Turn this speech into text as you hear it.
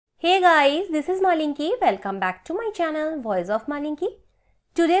Hey guys, this is Malinki. Welcome back to my channel Voice of Malinki.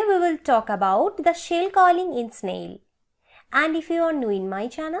 Today we will talk about the shell coiling in snail. And if you are new in my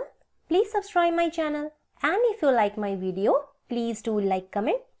channel, please subscribe my channel. And if you like my video, please do like,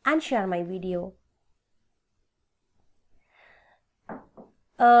 comment and share my video.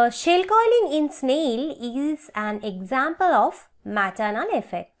 Shell coiling in snail is an example of maternal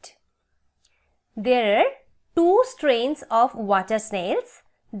effect. There are two strains of water snails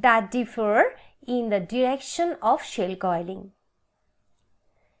that differ in the direction of shell coiling.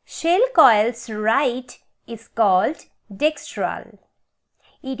 Shell coil's right is called dextral.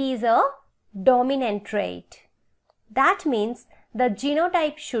 It is a dominant trait. That means the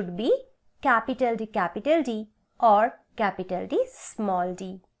genotype should be capital D or capital D small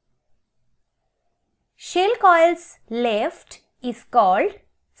d. Shell coil's left is called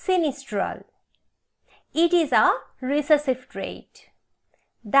sinistral. It is a recessive trait.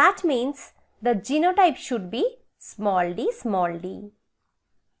 That means the genotype should be small d.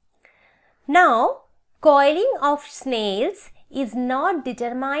 Now, coiling of snails is not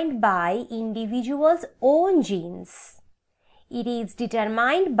determined by individual's own genes. It is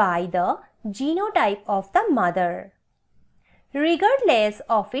determined by the genotype of the mother, regardless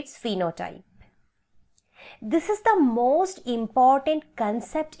of its phenotype. This is the most important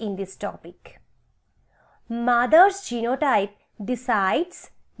concept in this topic. Mother's genotype decides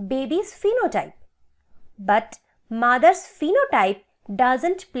baby's phenotype, but mother's phenotype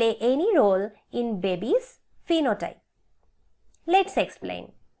doesn't play any role in baby's phenotype. Let's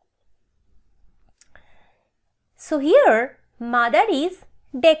explain. So here mother is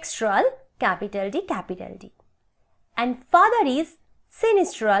dextral capital D and father is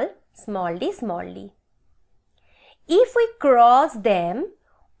sinistral small d. If we cross them,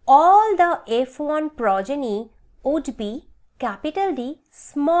 all the F1 progeny would be capital D,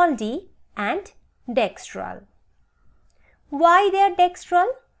 small d and dextral. Why they are dextral?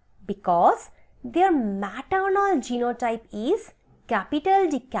 Because their maternal genotype is capital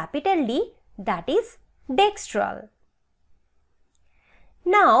D, that is dextral.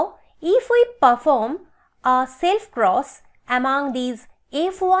 Now, if we perform a self-cross among these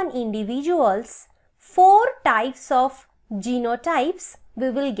F1 individuals, 4 types of genotypes we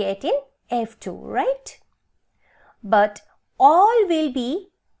will get in F2, right? But all will be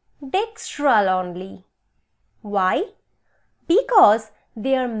dextral only. Why? Because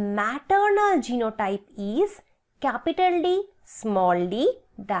their maternal genotype is capital D, small d,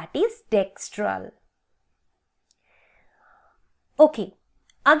 that is dextral. Okay,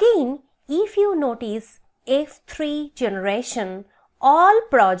 again, if you notice F3 generation, all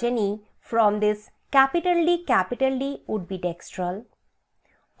progeny from this capital D would be dextral.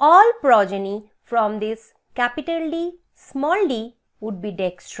 All progeny from this capital D, small d would be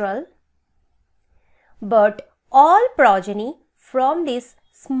dextral. But all progeny from this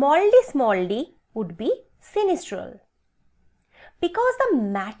small d would be sinistral. Because the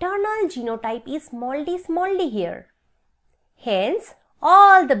maternal genotype is small d here. Hence,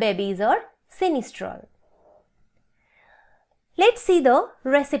 all the babies are sinistral. Let's see the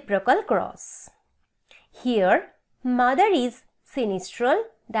reciprocal cross. Here, mother is sinistral,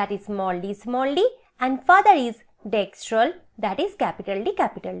 that is small d, and father is dextral, that is capital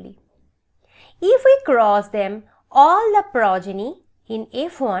D. If we cross them, all the progeny in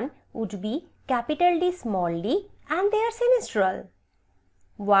F1 would be capital D, small d, and they are sinistral.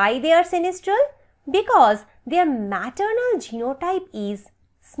 Why they are sinistral? Because their maternal genotype is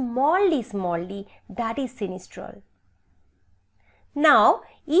small d, that is sinistral. Now,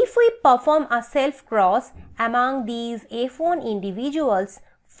 if we perform a self-cross among these F1 individuals,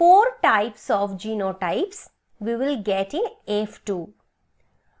 4 types of genotypes we will get in F2.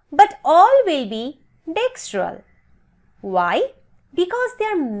 But all will be dextral. Why? Because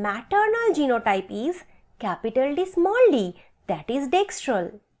their maternal genotype is capital D, small d, that is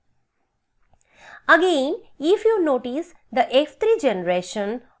dextral. Again, if you notice the F3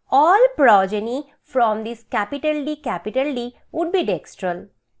 generation, all progeny from this capital D would be dextral.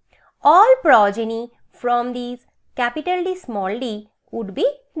 All progeny from these capital D, small d would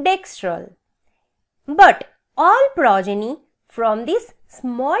be dextral. But all progeny from this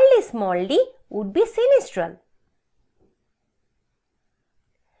small d would be sinistral.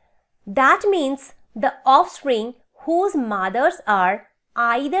 That means the offspring whose mothers are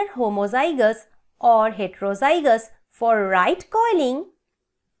either homozygous or heterozygous for right coiling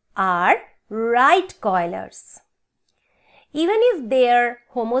are right coilers, even if they are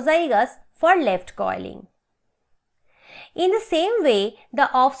homozygous for left coiling. In the same way, the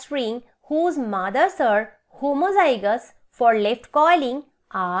offspring whose mothers are homozygous for left coiling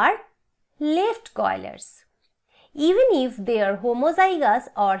are left coilers, even if they are homozygous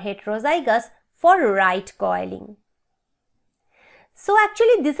or heterozygous for right coiling. So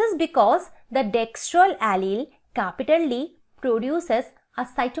actually this is because the dextral allele capital D produces a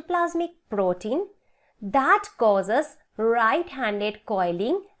cytoplasmic protein that causes right-handed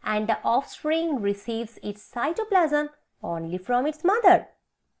coiling, and the offspring receives its cytoplasm only from its mother.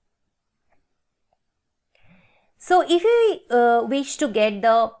 So if you wish to get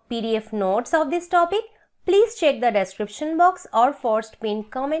the PDF notes of this topic, please check the description box or first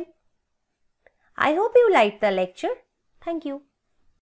pinned comment. I hope you liked the lecture. Thank you.